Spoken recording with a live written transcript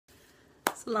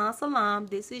Salam, salam.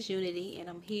 This is Unity, and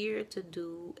I'm here to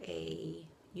do a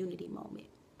Unity moment.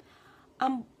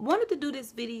 Wanted to do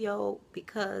this video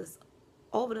because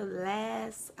over the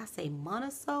last, I say, month or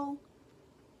so,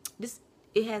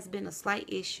 it has been a slight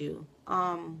issue.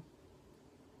 Over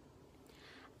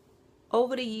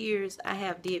the years, I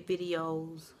have did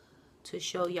videos to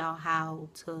show y'all how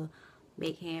to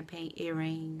make hand paint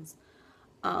earrings.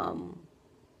 Yeah,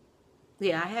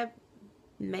 I have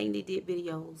mainly did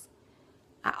videos.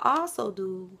 I also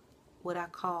do what I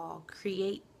call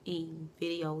creating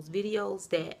videos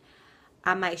that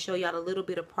I might show y'all a little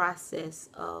bit of process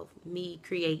of me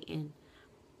creating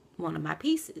one of my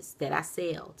pieces that I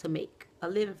sell to make a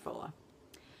living for.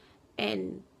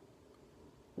 And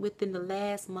within the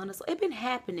last month or so, it's been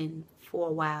happening for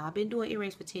a while. I've been doing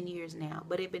earrings for 10 years now,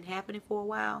 but it's been happening for a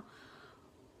while.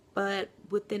 But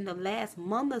within the last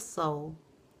month or so,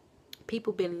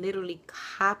 people been literally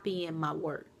copying my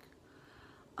work.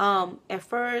 At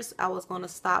first, I was going to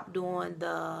stop doing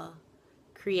the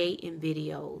creating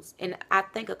videos. And I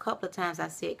think a couple of times I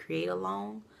said create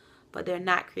along, but they're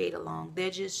not create along. They're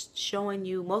just showing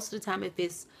you, most of the time, if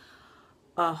it's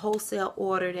a wholesale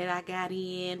order that I got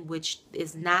in, which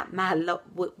is not my,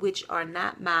 which are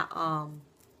not my,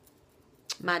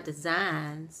 my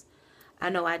designs. I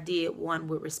know I did one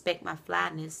with Respect My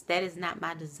Flyness. That is not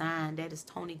my design. That is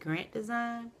Tony Grant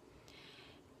design.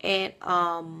 And,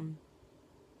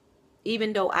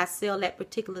 even though I sell that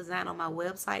particular design on my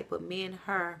website, but me and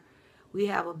her, we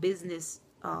have a business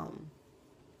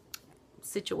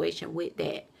situation with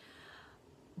that.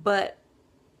 But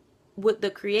with the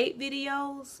create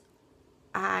videos,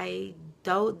 I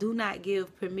do not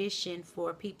give permission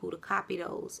for people to copy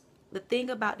those. The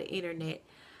thing about the internet,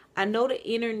 I know the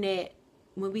internet,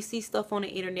 when we see stuff on the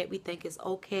internet, we think it's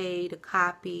okay to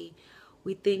copy.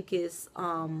 We think it's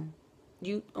on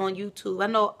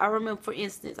YouTube. I remember, for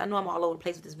instance, I know I'm all over the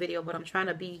place with this video, but I'm trying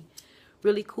to be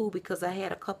really cool because I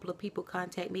had a couple of people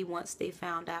contact me once they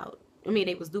found out. I mean,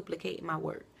 they was duplicating my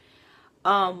work.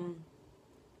 Oh,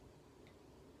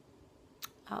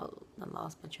 I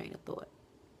lost my train of thought.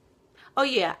 Oh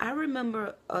yeah, I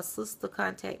remember a sister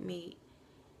contact me.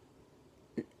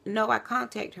 No, I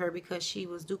contacted her because she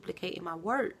was duplicating my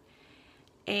work.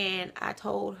 And I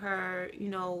told her, you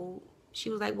know, she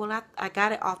was like, well, I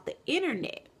got it off the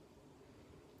internet.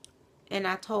 And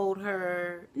I told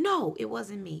her, no, it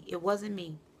wasn't me. It wasn't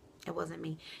me. It wasn't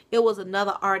me. It was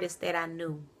another artist that I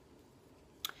knew.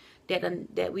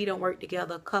 That we done worked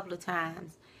together a couple of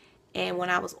times. And when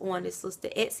I was on this sister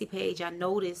Etsy page, I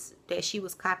noticed that she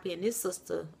was copying this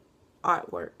sister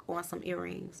artwork on some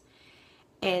earrings.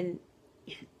 And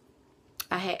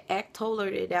I had told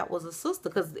her that was a sister,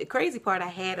 because the crazy part, I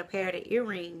had a pair of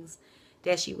earrings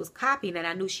that she was copying, and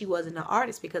I knew she wasn't an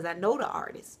artist because I know the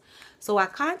artist. So I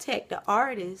contacted the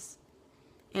artist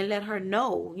and let her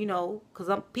know, you know, because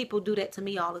people do that to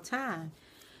me all the time.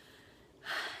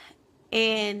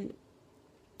 And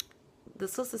the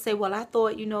sister said, well, I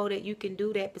thought, you know, that you can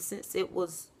do that, but since it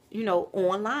was, you know,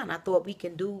 online, I thought we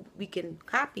can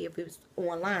copy if it was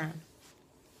online.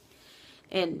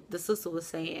 And the sister was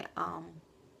saying,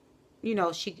 you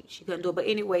know, she couldn't do it. But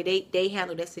anyway, they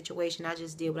handled that situation. I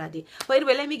just did what I did. But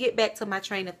anyway, let me get back to my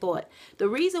train of thought. The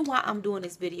reason why I'm doing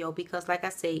this video, because like I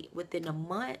say, within a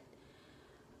month,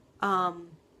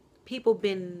 people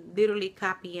been literally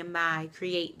copying my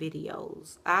create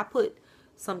videos. I put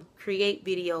some create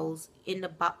videos in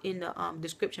the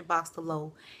description box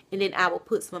below, and then I will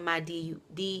put some of my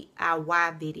DIY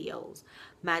videos.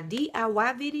 My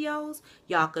DIY videos,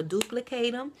 y'all could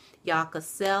duplicate them, y'all could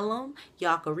sell them,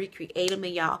 y'all could recreate them,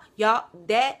 and y'all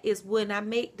that is when I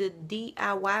make the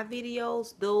DIY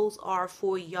videos. Those are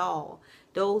for y'all.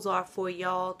 Those are for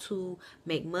y'all to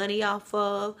make money off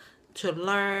of, to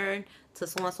learn, to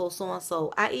so and so, so and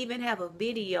so. I even have a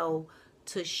video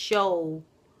to show.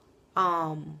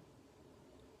 Oh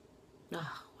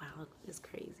wow, it's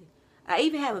crazy. I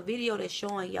even have a video that's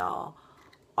showing y'all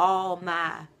all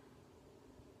my,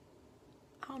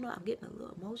 I don't know, I'm getting a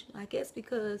little emotional, I guess,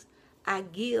 because I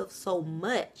give so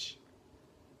much.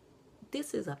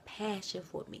 This is a passion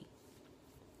for me.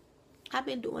 I've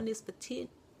been doing this for 10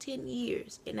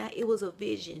 years, and it was a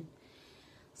vision.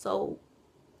 So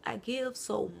I give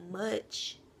so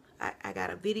much. I got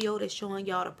a video that's showing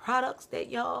y'all the products that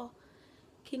y'all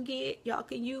can get, y'all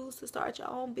can use to start your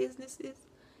own businesses,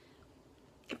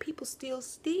 and people still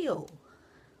steal.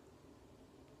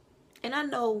 And I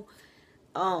know,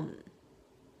 I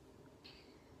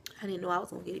didn't know I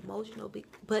was gonna get emotional,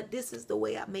 but this is the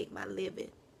way I make my living.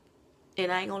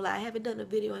 And I ain't gonna lie, I haven't done a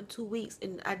video in 2 weeks,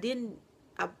 and I didn't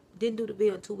do the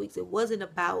video in 2 weeks. It wasn't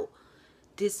about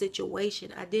this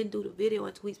situation. I didn't do the video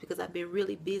in 2 weeks because I've been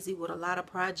really busy with a lot of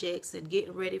projects and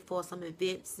getting ready for some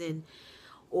events and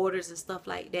orders and stuff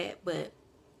like that. But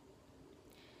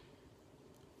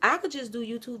I could just do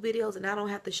YouTube videos and I don't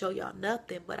have to show y'all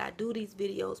nothing. But I do these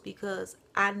videos because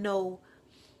I know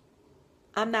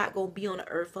I'm not going to be on the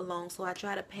earth for long. So I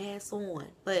try to pass on.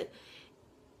 But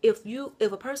if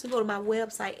a person go to my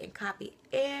website and copy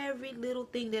every little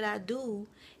thing that I do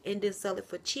and then sell it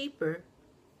for cheaper,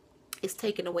 it's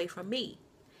taken away from me.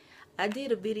 I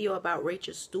did a video about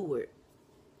Rachel Stewart.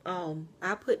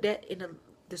 I put that in the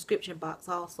description box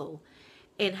also.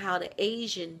 And how the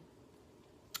Asian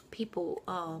people,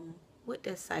 what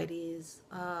that site is,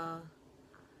 I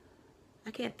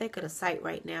can't think of the site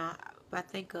right now if I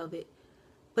think of it,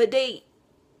 but I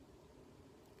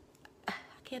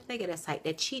can't think of that site,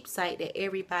 that cheap site that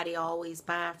everybody always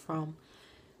buy from,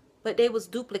 but they was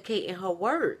duplicating her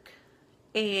work,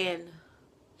 and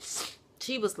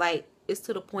she was like, it's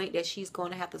to the point that she's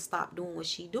going to have to stop doing what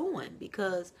she's doing,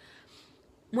 because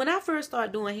when I first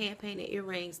started doing hand painted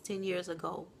earrings 10 years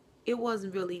ago, it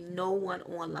wasn't really no one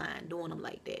online doing them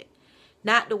like that.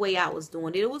 Not the way I was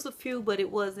doing it. It was a few, but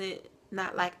it wasn't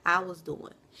not like I was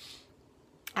doing.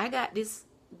 I got this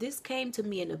came to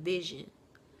me in a vision.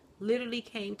 Literally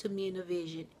came to me in a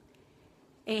vision.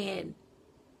 And,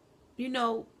 you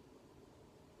know,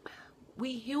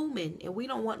 we human and we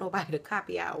don't want nobody to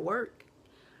copy our work.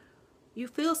 You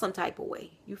feel some type of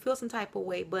way. You feel some type of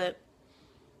way, but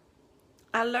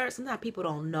I learned sometimes people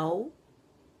don't know.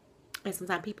 And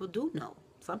sometimes people do know.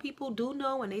 Some people do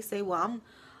know and they say, well,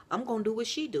 I'm going to do what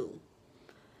she do.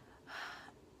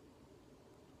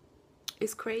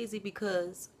 It's crazy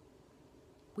because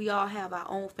we all have our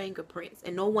own fingerprints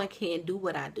and no one can do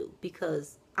what I do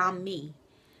because I'm me.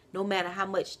 No matter how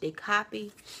much they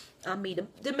copy, I'm me.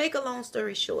 To make a long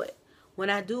story short,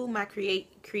 when I do my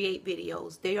create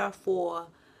videos, they are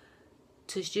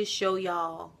to just show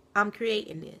y'all I'm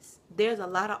creating this. There's a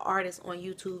lot of artists on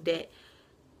YouTube that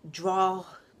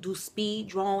do speed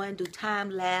drawing, do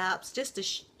time lapse, just to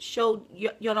show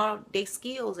you know their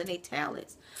skills and their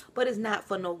talents. But it's not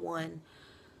for no one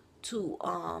to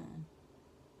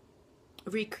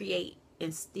recreate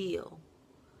and steal.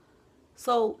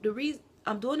 So the reason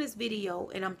I'm doing this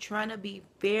video, and I'm trying to be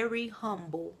very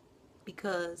humble,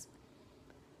 because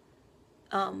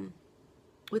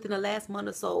within the last month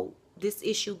or so, this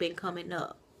issue been coming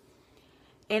up,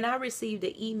 and I received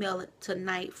an email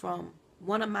tonight from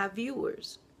one of my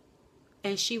viewers,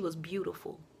 and she was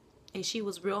beautiful, and she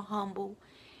was real humble,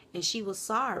 and she was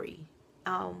sorry.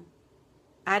 I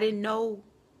didn't know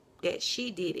that she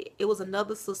did it. It was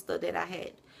another sister that I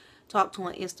had talked to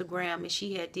on Instagram, and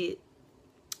she had did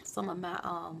some of my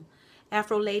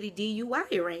Afro Lady DUI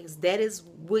earrings. That is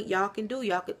what y'all can do.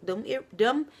 Y'all can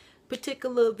them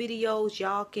particular videos.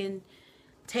 Y'all can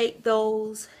take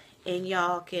those and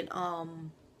y'all can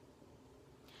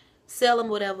sell them,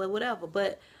 whatever.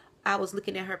 But I was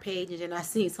looking at her page and I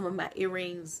seen some of my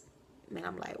earrings, and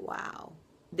I'm like, wow.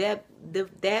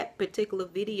 That particular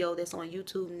video that's on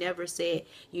YouTube never said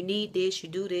you need this, you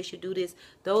do this, you do this.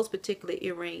 Those particular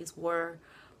earrings were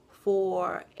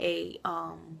for a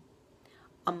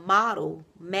model.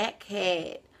 Mac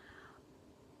had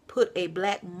put a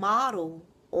black model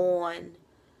on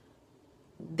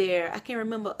their, I can't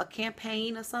remember, a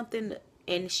campaign or something,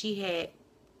 and she had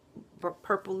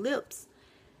purple lips,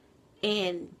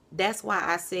 and that's why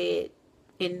I said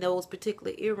in those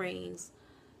particular earrings,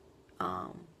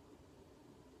 I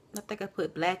think I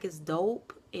put black is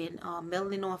dope and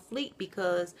melanin on fleek,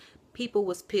 because people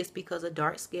was pissed because a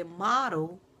dark skinned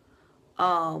model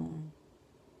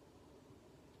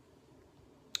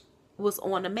was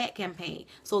on the MAC campaign.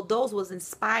 So those was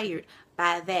inspired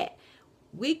by that.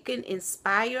 We can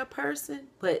inspire a person,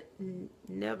 but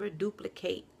never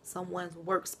duplicate someone's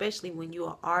work, especially when you're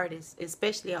an artist,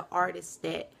 especially an artist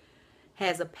that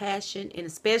has a passion, and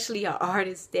especially an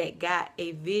artist that got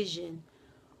a vision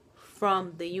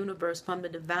from the universe, from the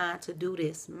divine, to do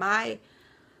this. My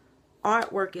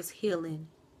artwork is healing.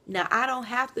 Now, I don't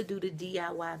have to do the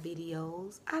DIY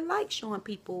videos. I like showing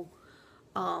people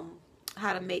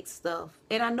how to make stuff.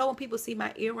 And I know when people see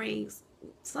my earrings,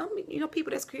 some, you know,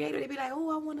 people that's creative, they be like,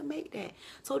 oh, I want to make that.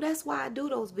 So that's why I do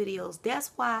those videos.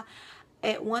 That's why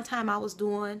at one time I was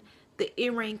doing the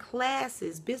earring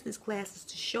classes, business classes,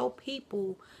 to show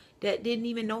people that didn't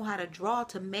even know how to draw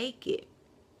to make it.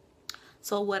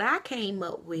 So what I came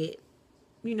up with,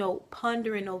 you know,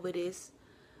 pondering over this,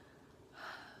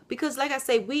 because like I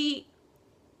say,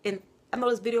 and I know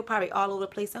this video probably all over the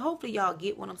place, and hopefully y'all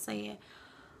get what I'm saying,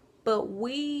 but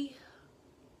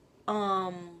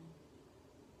oh,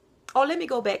 let me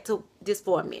go back to this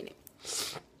for a minute.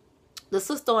 The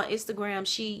sister on Instagram,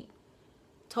 she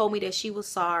told me that she was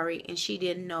sorry and she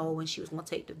didn't know when she was going to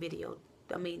take the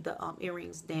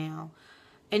earrings down.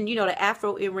 And you know, the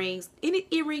Afro earrings, any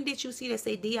earring that you see that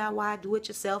say DIY, do it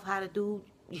yourself, how to do,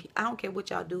 I don't care what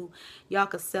y'all do. Y'all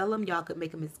could sell them. Y'all could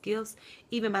make them as gifts.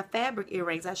 Even my fabric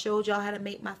earrings. I showed y'all how to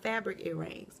make my fabric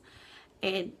earrings.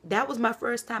 And that was my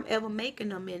first time ever making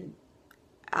them. And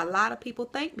a lot of people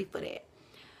thank me for that.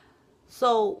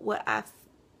 So what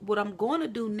I'm going to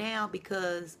do now,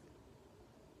 because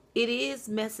it is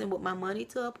messing with my money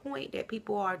to a point that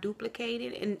people are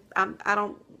duplicating, and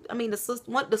the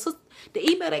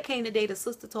email that came today, the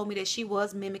sister told me that she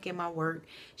was mimicking my work.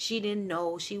 She didn't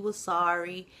know, she was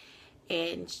sorry,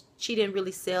 and she didn't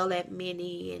really sell that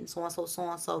many, and so on, so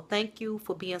on. So thank you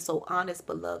for being so honest,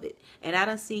 beloved. And I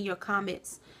done seen your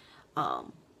comments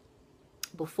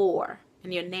before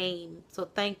and your name, so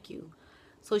thank you.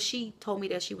 So she told me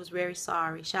that she was very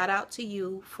sorry. Shout out to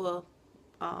you for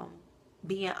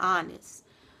being honest.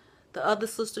 The other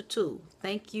sister too,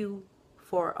 thank you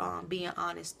for being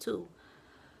honest too.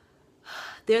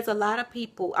 There's a lot of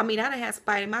people, I done had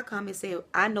somebody in my comments say,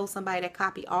 I know somebody that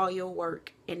copy all your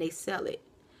work and they sell it.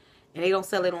 And they don't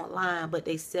sell it online, but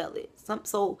they sell it.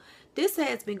 So this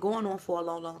has been going on for a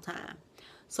long time.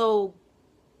 So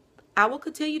I will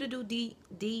continue to do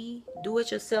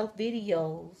do-it-yourself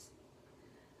videos,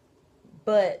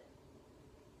 but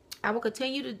I will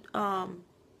continue to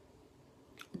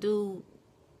do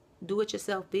it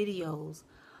yourself videos,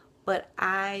 but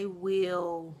I'm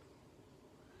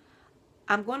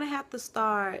going to have to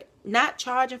start not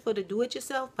charging for the do it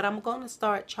yourself, but I'm going to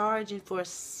start charging for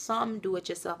some do it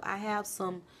yourself. I have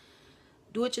some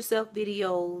do it yourself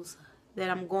videos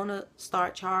that I'm going to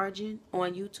start charging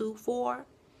on YouTube for.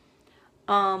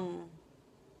 And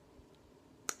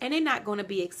they're not going to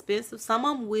be expensive. Some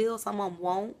of them will, some of them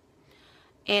won't.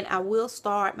 And I will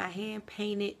start my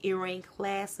hand-painted earring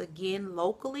class again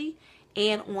locally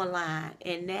and online.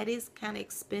 And that is kind of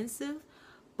expensive,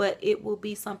 but it will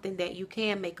be something that you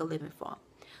can make a living from.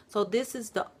 So this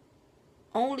is the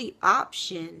only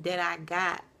option that I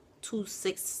got to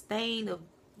sustain of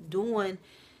doing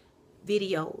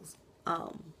videos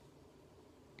on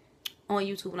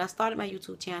YouTube. When I started my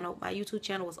YouTube channel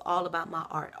was all about my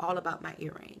art, all about my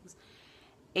earrings.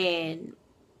 And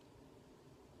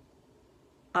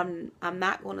I'm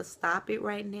not going to stop it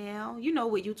right now. You know,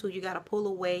 with YouTube, you got to pull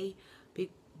away.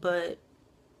 But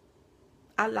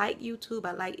I like YouTube.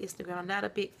 I like Instagram. I'm not a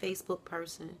big Facebook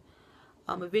person.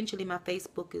 Eventually, my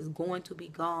Facebook is going to be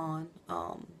gone.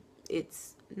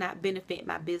 It's not benefiting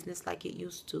my business like it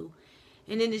used to.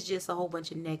 And then it's just a whole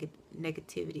bunch of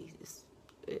negativity.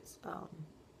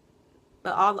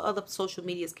 But all the other social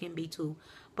medias can be too.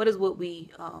 But it's what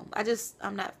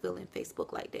I'm not feeling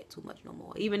Facebook like that too much no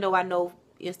more. Even though I know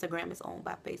Instagram is owned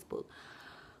by Facebook.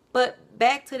 But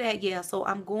back to that, yeah. So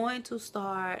I'm going to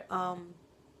start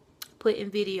putting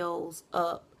videos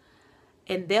up.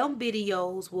 And them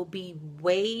videos will be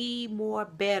way more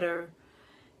better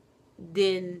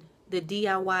than the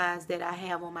DIYs that I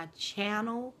have on my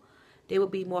channel. They will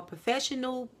be more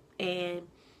professional, and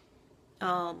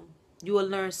you will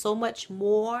learn so much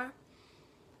more,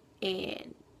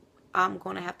 and I'm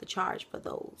going to have to charge for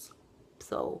those.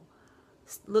 So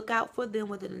look out for them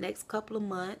within the next couple of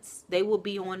months. They will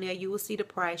be on there. You will see the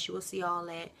price. You will see all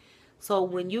that. So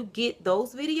when you get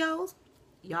those videos,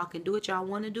 y'all can do what y'all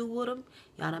want to do with them.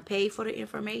 Y'all done paid for the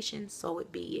information, so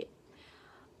it be it.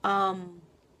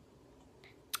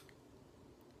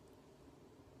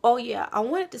 Oh yeah, I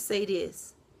wanted to say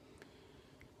this.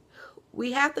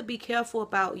 We have to be careful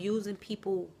about using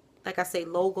people, like I say,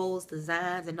 logos,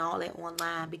 designs, and all that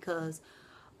online, because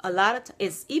a lot of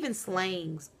it's even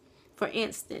slangs. For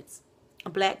instance, a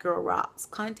Black Girl Rocks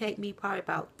contact me probably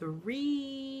about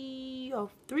three,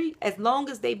 as long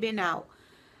as they've been out.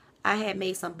 I had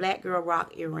made some Black Girl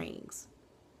Rock earrings,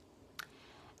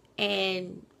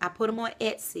 and I put them on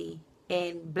Etsy,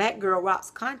 and Black Girl Rocks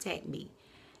contact me.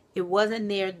 It wasn't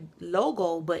their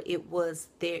logo, but it was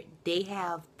they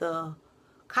have the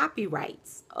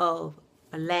copyrights of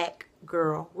Black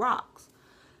Girl Rocks.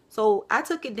 So I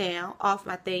took it down off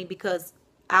my thing because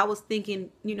I was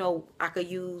thinking, you know, I could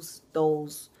use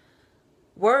those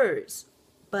words.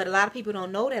 But a lot of people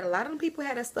don't know that. A lot of them people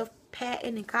had that stuff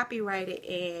patented and copyrighted.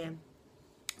 And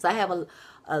so I have a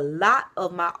lot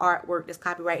of my artwork that's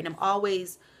copyrighted. And I'm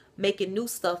always making new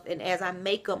stuff, and as I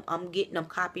make them, I'm getting them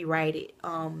copyrighted.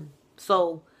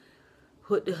 So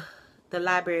with the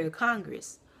Library of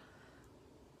Congress.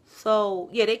 So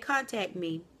yeah, they contact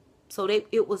me. So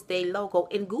it was their logo.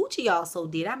 And Gucci also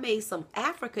did. I made some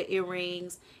Africa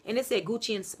earrings, and it said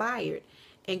Gucci inspired.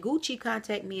 And Gucci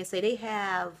contact me and say they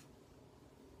have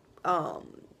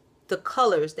the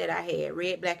colors that I had,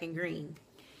 red, black, and green.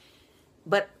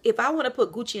 But if I want to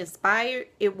put Gucci inspired,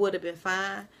 it would have been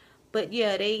fine. But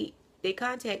yeah, they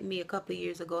contacted me a couple of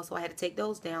years ago, so I had to take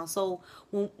those down. So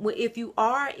if you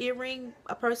are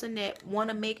a person that want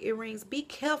to make earrings, be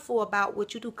careful about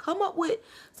what you do. Come up with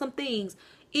some things.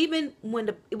 Even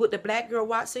with the black girl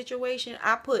watch situation,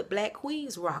 I put black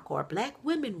queens rock or black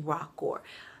women rock or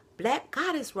black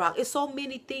goddess rock. It's so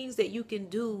many things that you can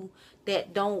do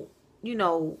that don't, you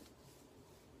know,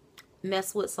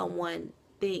 mess with someone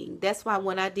thing. That's why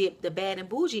when I did the bad and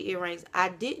bougie earrings, I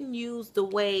didn't use the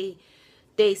way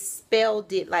they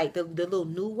spelled it, like the little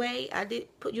new way. I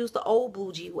use the old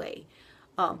bougie way,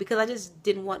 because I just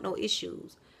didn't want no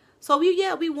issues. So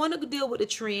we want to deal with the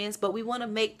trends, but we want to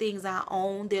make things our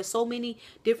own. There's so many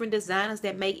different designers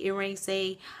that make earrings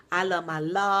say, I love my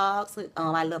locks,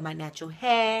 I love my natural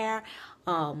hair.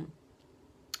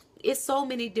 It's so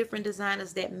many different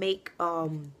designers that make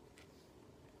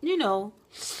you know,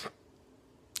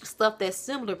 stuff that's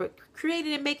similar, but create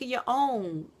it and make it your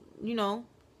own, you know.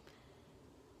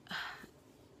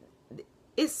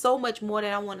 It's so much more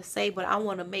that I want to say, but I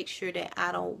want to make sure that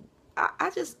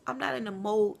I'm not in the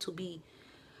mode to be,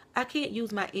 I can't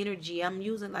use my energy. I'm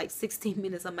using like 16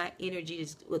 minutes of my energy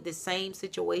with the same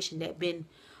situation that been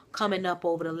coming up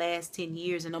over the last 10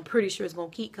 years, and I'm pretty sure it's going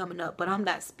to keep coming up, but I'm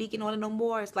not speaking on it no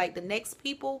more. It's like the next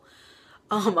people,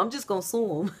 I'm just going to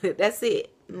sue them. That's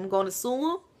it. I'm going to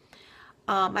sue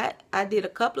them. I did a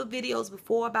couple of videos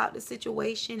before about the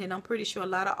situation, and I'm pretty sure a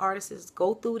lot of artists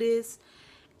go through this.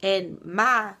 And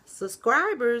my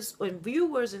subscribers and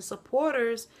viewers and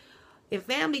supporters and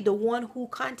family, the one who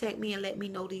contact me and let me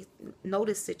know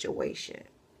this situation.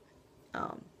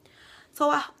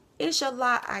 So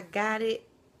inshallah, I got it.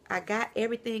 I got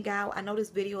everything out. I know this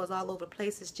video is all over the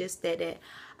place. It's just that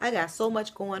I got so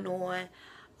much going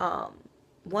on.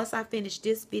 Once I finish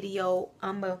this video,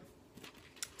 I'm going to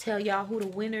tell y'all who the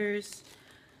winners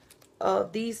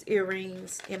of these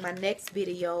earrings in my next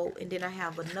video. And then I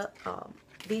have another,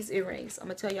 these earrings. I'm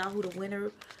going to tell y'all who the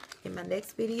winner in my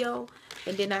next video.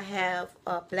 And then I have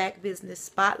a Black Business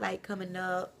Spotlight coming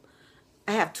up.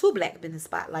 I have 2 Black Business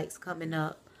Spotlights coming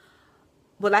up.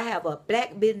 Well, I have a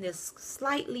Black Business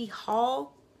slightly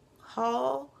haul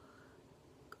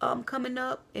coming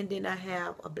up, and then I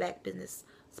have a Black Business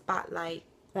Spotlight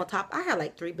on top. I have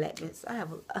like 3 Black Business. I have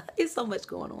it's so much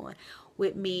going on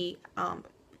with me.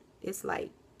 It's like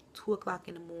 2 o'clock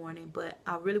in the morning, but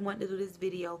I really want to do this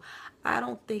video. I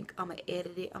don't think I'm gonna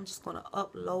edit it. I'm just gonna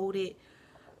upload it.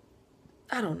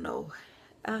 I don't know.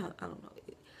 I don't know.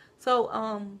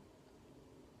 So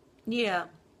yeah,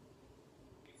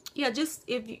 just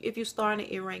if you're starting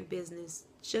an earring business,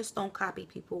 just don't copy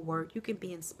people's work. You can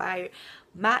be inspired.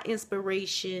 My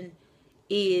inspiration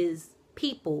is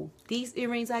people. These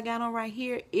earrings I got on right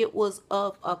here, it was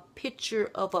of a picture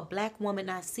of a black woman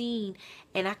I seen,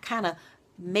 and I kind of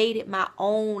made it my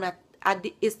own.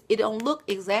 It don't look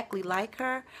exactly like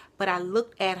her, but I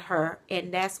looked at her,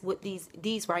 and that's what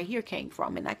these right here came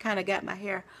from. And I kind of got my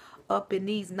hair up in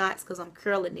these knots because I'm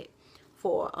curling it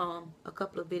for a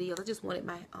couple of videos. I just wanted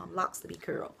my locks to be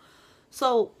curled.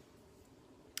 So,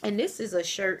 and this is a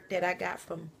shirt that I got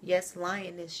from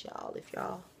YesLioness, y'all. If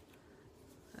y'all,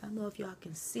 I don't know if y'all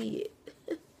can see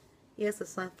it. Yes, a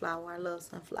sunflower. I love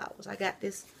sunflowers. I got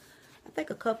this, I think,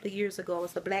 a couple of years ago.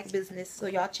 It's a Black Business, so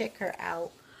y'all check her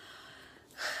out.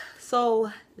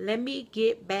 So let me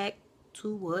get back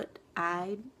to what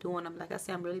I'm doing. Like I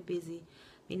said, I'm really busy.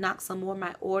 Let me knock some more of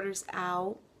my orders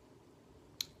out.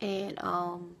 And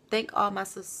thank all my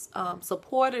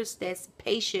supporters that's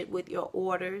patient with your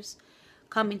orders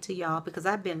coming to y'all, because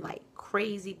I've been like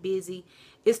crazy busy.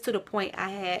 It's to the point I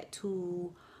had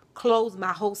to close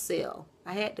my wholesale.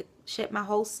 I had to shut my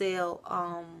wholesale,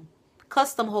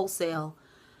 custom wholesale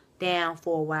down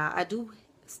for a while. I do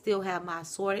still have my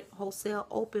assorted wholesale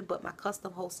open, but my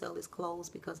custom wholesale is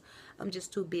closed because I'm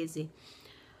just too busy.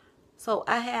 So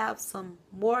I have some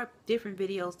more different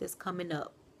videos that's coming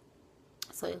up.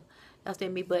 So that's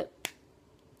me, but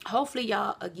hopefully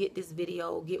y'all get this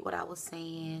video, get what I was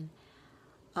saying.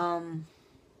 I'm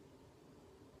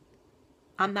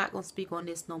not gonna speak on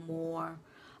this no more.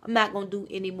 I'm not gonna do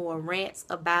any more rants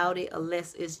about it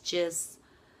unless it's just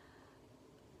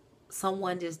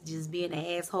someone just being an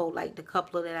asshole, like the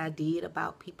couple that I did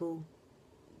about people,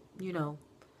 you know.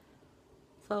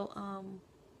 So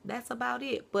that's about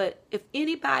it. But if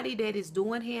anybody that is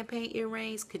doing hand paint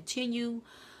earrings, continue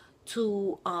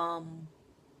to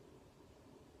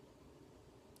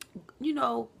you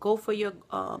know, go for your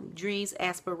dreams,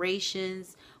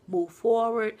 aspirations, move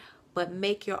forward, but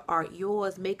make your art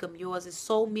yours. Make them yours. There's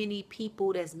so many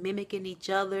people that's mimicking each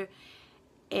other,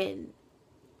 and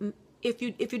if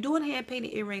you're doing hand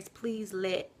painted earrings, please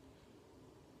let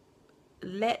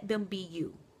them be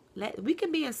you. We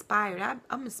can be inspired.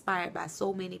 I'm inspired by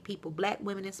so many people. Black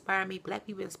women inspire me. Black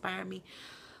people inspire me.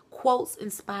 Quotes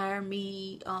inspire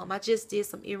me. I just did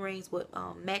some earrings with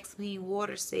Maxine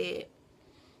Waters said,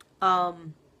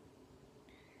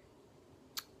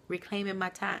 reclaiming my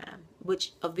time,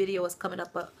 which a video is coming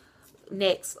up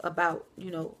next about,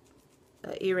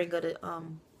 earring of the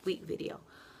week video.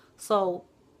 So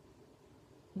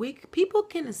people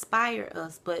can inspire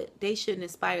us, but they shouldn't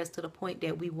inspire us to the point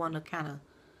that we want to kind of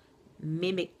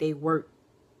mimic their work.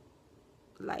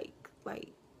 Like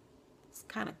it's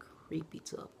kind of creepy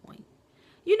to a point.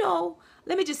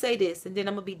 Let me just say this, and then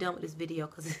I'm gonna be done with this video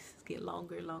because it's getting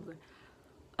longer and longer.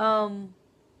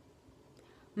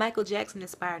 Michael Jackson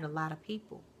inspired a lot of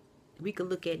people. We could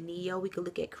look at Neo. We could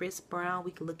look at Chris Brown.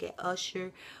 We could look at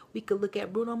Usher. We could look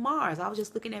at Bruno Mars. I was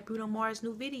just looking at Bruno Mars'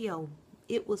 new video.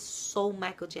 It was so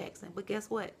Michael Jackson. But guess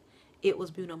what? It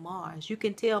was Bruno Mars. You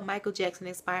can tell Michael Jackson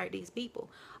inspired these people.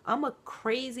 I'm a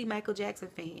crazy Michael Jackson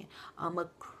fan. I'm a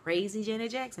crazy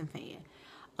Janet Jackson fan.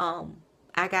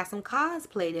 I got some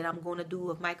cosplay that I'm going to do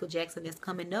of Michael Jackson that's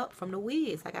coming up from The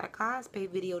Wiz. I got a cosplay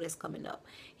video that's coming up.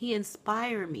 He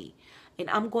inspired me. And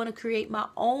I'm going to create my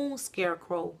own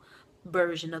scarecrow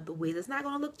version of The Wiz. It's not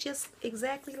going to look just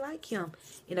exactly like him.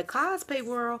 In the cosplay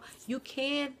world, you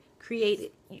can create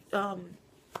it.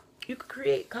 You can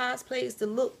create cosplays to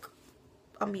look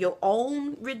your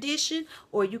own rendition,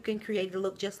 or you can create it to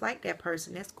look just like that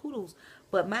person. That's kudos.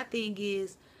 But my thing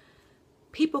is,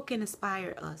 people can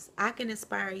inspire us. I can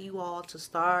inspire you all to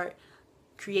start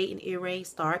creating earrings,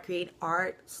 start creating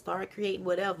art, start creating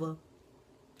whatever.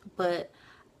 But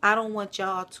I don't want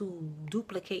y'all to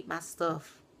duplicate my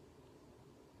stuff.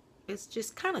 It's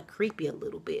just kind of creepy a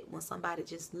little bit when somebody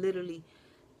just literally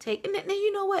take. And then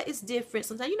you know what? It's different.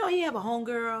 Sometimes, you have a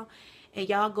homegirl and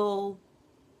y'all go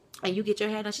and you get your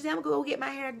hair done. She said, I'm going to go get my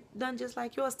hair done just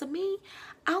like yours. To me,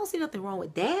 I don't see nothing wrong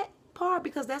with that part,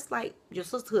 because that's like your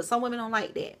sisterhood. Some women don't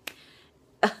like that.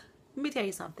 Let me tell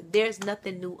you something. There's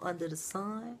nothing new under the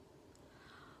sun,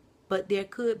 but there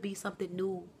could be something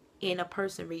new in a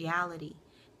person's reality.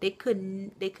 They could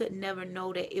never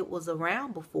know that it was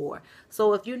around before.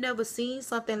 So if you never seen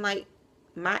something like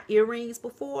my earrings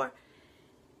before,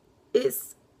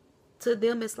 it's to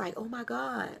them, it's like, oh my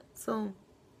God. So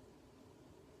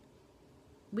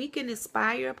we can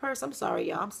inspire a person. I'm sorry,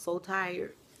 y'all. I'm so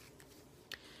tired.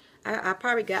 I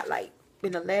probably got like,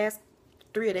 in the last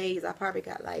 3 days, I probably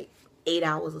got like 8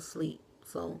 hours of sleep.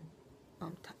 So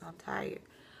I'm tired.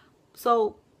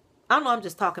 So I don't know, I'm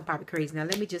just talking probably crazy now.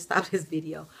 Let me just stop this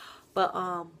video. But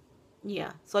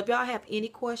yeah. So if y'all have any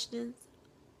questions,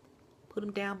 put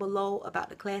them down below about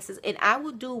the classes. And I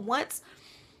will do, once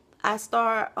I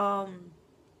start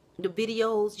the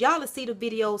videos, y'all will see the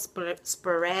videos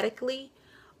sporadically.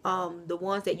 The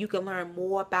ones that you can learn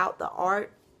more about the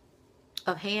art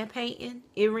of hand painting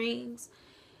earrings.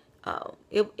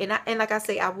 And like I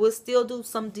say, I will still do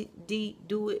some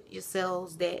do it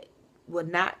yourselves that will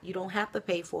not, you don't have to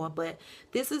pay for, but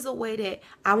this is a way that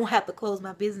I won't have to close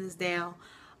my business down,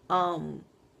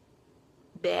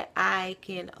 that I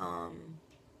can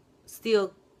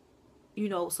still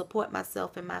support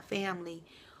myself and my family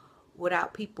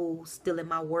without people stealing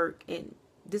my work. And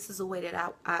this is a way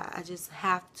that I just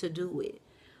have to do it.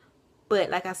 But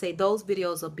like I say, those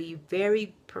videos will be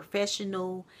very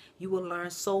professional. You will learn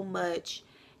so much.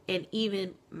 And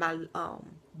even my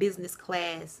business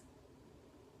class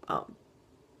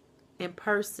in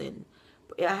person,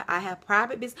 I have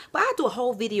private business. But I do a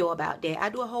whole video about that.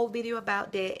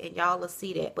 And y'all will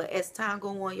see that. But as time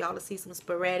goes on, y'all will see some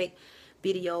sporadic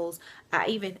videos.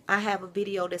 I have a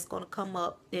video that's going to come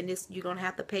up, and this you're going to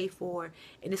have to pay for.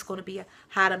 And it's going to be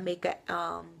how to make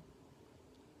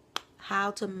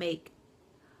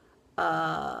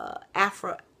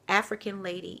African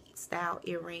lady style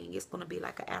earring. It's going to be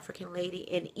like an African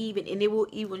lady, and it will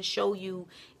even show you,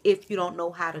 if you don't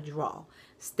know how to draw,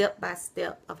 step by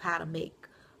step of how to make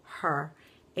her.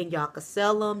 And y'all can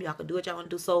sell them, y'all can do what y'all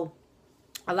want to do. So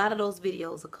a lot of those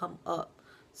videos will come up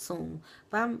soon,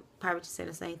 but I'm probably just saying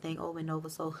the same thing over and over,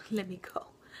 so let me go.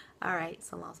 All right,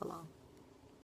 so long.